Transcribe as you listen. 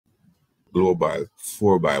global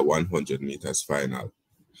 4x100 meters final.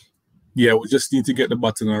 Yeah, we just need to get the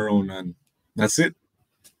button around and that's it.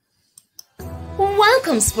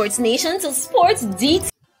 Welcome, Sports Nation, to Sports DTM.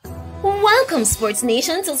 Welcome, Sports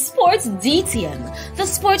Nation, to Sports DTM, the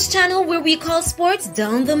sports channel where we call sports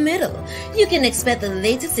down the middle. You can expect the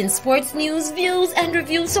latest in sports news, views, and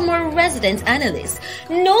reviews from our resident analysts.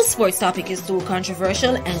 No sports topic is too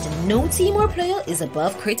controversial, and no team or player is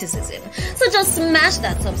above criticism. So just smash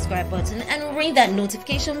that subscribe button and ring that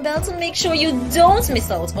notification bell to make sure you don't miss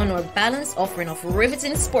out on our balanced offering of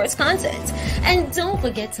riveting sports content. And don't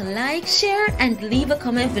forget to like, share, and leave a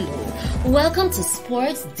comment below. Welcome to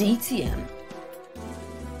Sports DTM.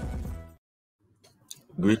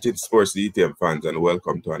 Greetings, Sports DTM fans, and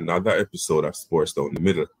welcome to another episode of Sports Down the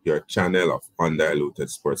Middle, your channel of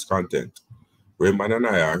undiluted sports content. Raymond and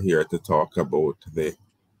I are here to talk about the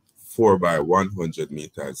 4x100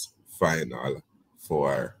 meters final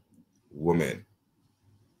for women.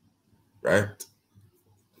 Right?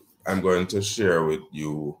 I'm going to share with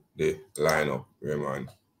you the lineup, Raymond.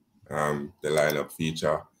 The lineup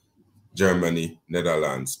feature Germany,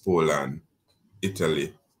 Netherlands, Poland,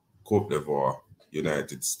 Italy, Cote d'Ivoire,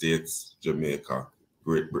 United States, Jamaica,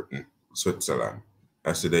 Great Britain, Switzerland.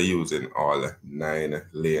 I see they're using all 9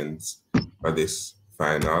 lanes for this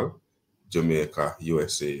final. Jamaica,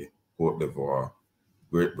 USA, Cote d'Ivoire,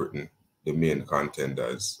 Great Britain, the main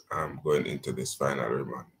contenders going into this final,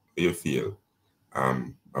 Raymond. How do you feel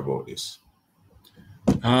about this?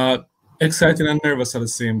 Exciting and nervous at the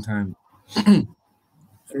same time.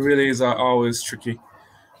 Relays are always tricky,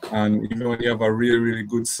 and even when you have a really, really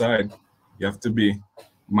good side, you have to be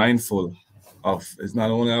mindful of it's not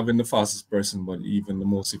only having the fastest person, but even the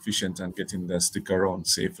most efficient and getting the stick around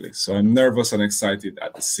safely. So I'm nervous and excited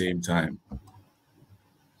at the same time.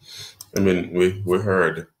 I mean, we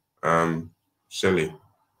heard Shelley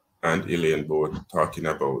and Elaine both talking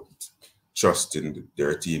about trusting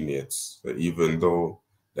their teammates, even though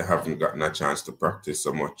they haven't gotten a chance to practice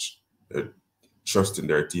so much. Trusting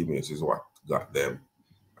their teammates is what got them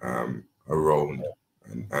around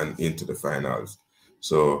and into the finals.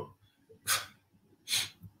 So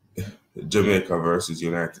Jamaica versus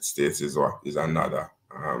United States is what this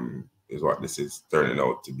is turning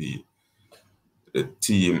out to be. The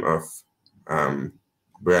team of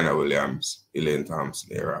Brianna Williams, Elaine Thompson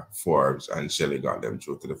era, Forbes, and Shelley got them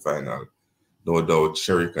through to the final. No doubt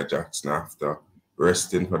Shericka Jackson, after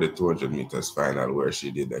resting for the 200 meters final, where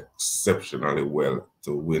she did exceptionally well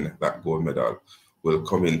to win that gold medal, will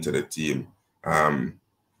come into the team.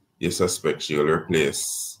 You suspect she will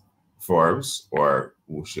replace Forbes, or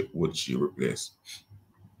would she replace?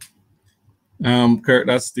 Kurt,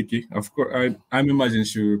 that's sticky. Of course, I'm imagining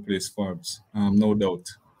she will replace Forbes, no doubt.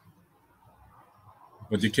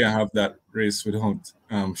 But you can't have that race without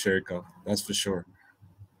Shericka, that's for sure.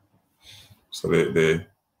 So the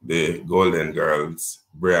Golden Girls,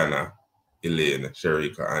 Brianna, Elaine,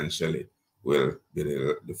 Shericka, and Shelley will be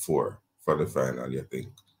the 4 for the final, you think?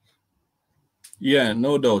 Yeah,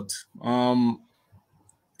 no doubt.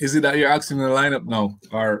 Is it that you're asking the lineup now,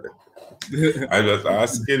 or? I'm just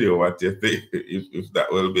asking you what you think, if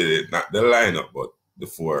that will be not the lineup, but the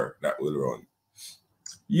 4 that will run.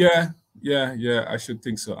 Yeah, I should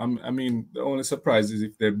think so. I mean, the only surprise is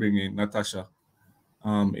if they bring in Natasha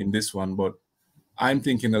in this one, but I'm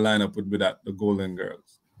thinking the lineup would be the Golden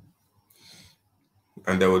Girls.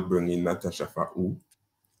 And they would bring in Natasha for who?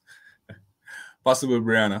 Possibly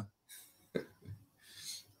Brianna.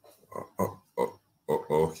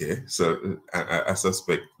 Okay. So I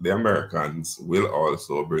suspect the Americans will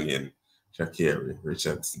also bring in Sha'Carri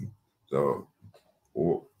Richardson. So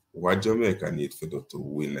what Jamaica need to do to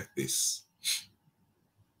win this?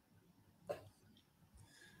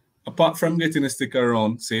 Apart from getting a stick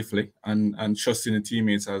around safely and trusting the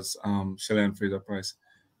teammates, as Shelley and Fraser Price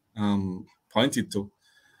pointed to,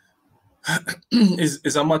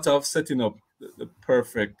 is a matter of setting up the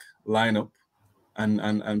perfect lineup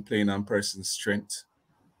and playing on person's strength.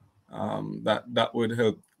 That would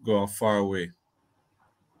help go a far way.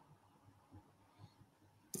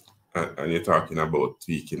 And you're talking about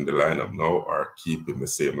tweaking the lineup now or keeping the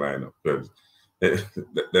same lineup? Because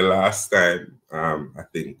the last time, I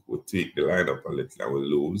think we tweaked the lineup a little and we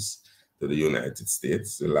lose to the United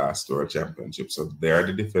States, the last World Championship. So they are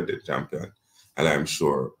the defending champion. And I'm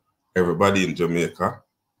sure everybody in Jamaica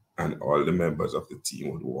and all the members of the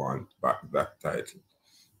team would want back that title.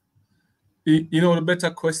 You know, the better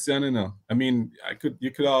question, I mean,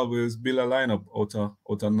 you could always build a lineup out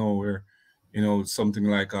of nowhere. Something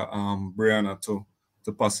like a Brianna to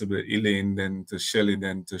possibly Elaine, then to Shelley,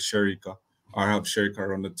 then to Shericka, or have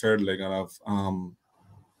Shericka on the third leg and have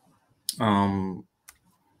thing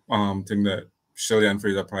that Shelley and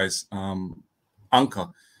Fraser Price anchor.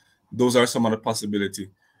 Those are some of the possibility.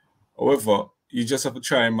 However, you just have to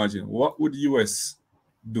try and imagine, what would US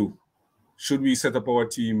do? Should we set up our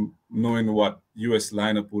team knowing what US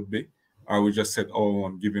lineup would be? Or we just set our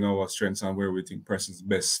own, giving our strengths and where we think person's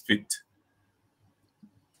best fit?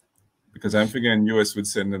 Because I'm figuring US would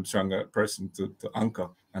send them stronger person to anchor.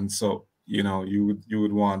 And so, you know, you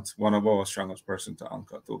would want one of our strongest person to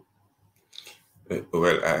anchor too.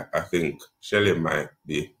 Well, I think Shelley might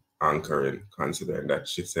be anchoring, considering that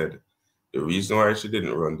she said the reason why she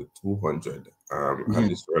didn't run the 200 at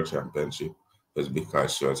this World Championship was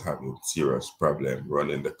because she was having serious problem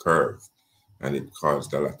running the curve, and it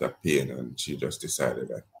caused a lot of pain, and she just decided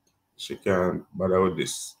that she can't bother with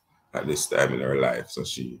this at this time in her life, so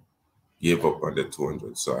she gave up on the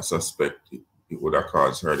 200. So I suspect it would have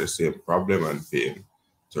caused her the same problem and pain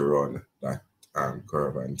to run that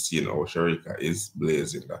curve, and seeing how Sherika is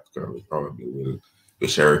blazing that curve, it probably will be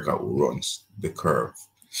Sherika who runs the curve.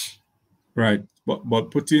 Right, but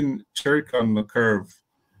putting Sherika on the curve,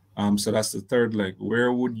 so that's the third leg.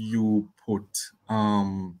 Where would you put?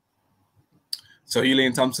 So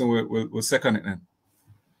Elaine Thompson will second it then.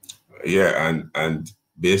 Yeah, and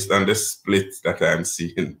based on the split that I'm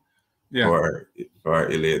seeing for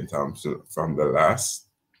Elaine Thompson from the last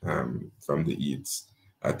from the Eats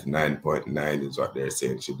at 9.9 is what they're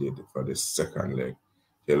saying she did for the second leg.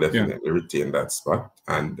 She'll definitely retain that spot,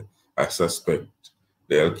 and I suspect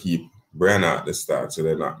they'll keep Brenna at the start, so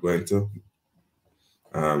they're not going to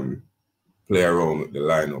play around with the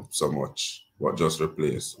lineup so much, but just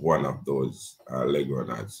replace one of those leg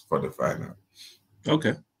runners for the final.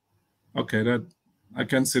 Okay, that I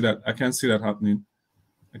can see that. I can see that happening.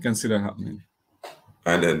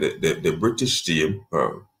 And then the British team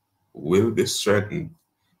will be strengthened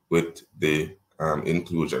with the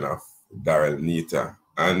inclusion of Daryl Nita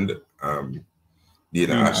and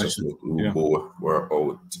Dina Asher, who both were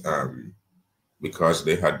out because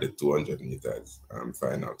they had the 200 meters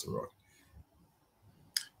final to run.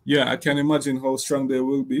 Yeah, I can imagine how strong they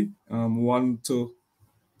will be. One to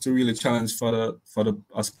really challenge for the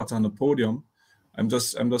a spot on the podium. I'm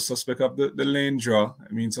just suspect of the lane draw.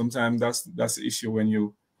 I mean, sometimes that's the issue when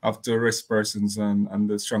you have to rest persons and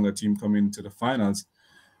the stronger team come into the finals.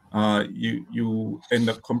 You end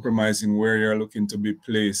up compromising where you're looking to be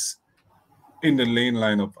placed in the lane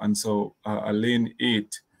lineup, and so a lane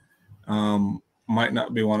 8 might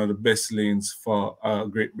not be one of the best lanes for a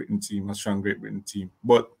Great Britain team, a strong Great Britain team.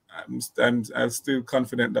 But I'm still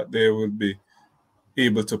confident that they will be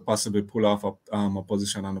able to possibly pull off a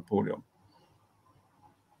position on the podium.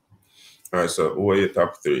 All right, so who are your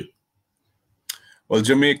top 3? Well,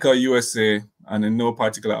 Jamaica, USA, and in no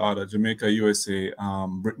particular order, Jamaica, USA,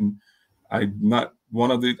 Britain. Not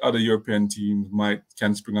one of the other European teams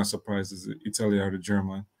can spring a surprise as Italy or the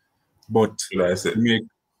German, but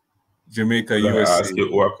Jamaica, USA. Ask you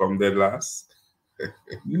who come dead last?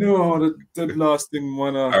 No, the dead last thing,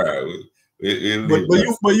 man. All right,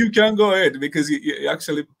 but you can go ahead because you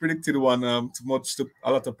actually predicted one too much to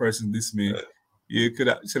a lot of persons dismay. You could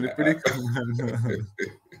actually predict.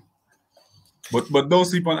 But don't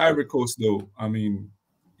sleep on Ivory Coast though. I mean,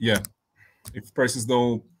 yeah, if persons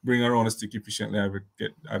don't bring around a stick efficiently, I would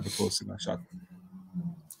get Ivory Coast in a shot.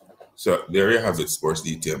 So there you have it, sports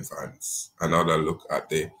DTM fans. Another look at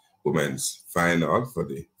the women's final for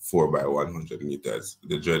the 4x100 meters,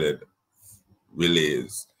 the dreaded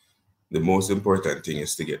relays. The most important thing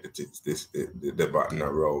is to get the button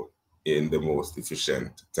around in the most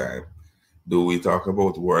efficient time. Do we talk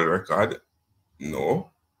about world record? No.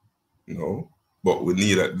 But we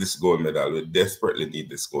need this gold medal. We desperately need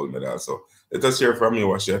this gold medal. So let us hear from you.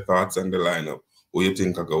 What's your thoughts on the lineup? Who you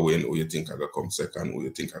think I go win? Who you think I go come second? Who you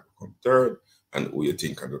think I go come third? And who you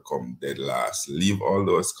think I go come dead last? Leave all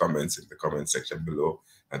those comments in the comment section below.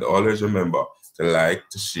 And always remember to like,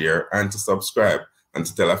 to share, and to subscribe. And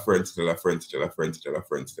to tell a friend, to tell a friend, to tell a friend, to tell a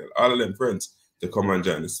friend, to tell all of them friends to come and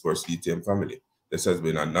join the Sports DTM family. This has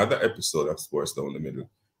been another episode of Sports Down the Middle.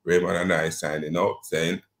 Raymond and I signing out,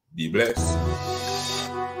 saying, be blessed.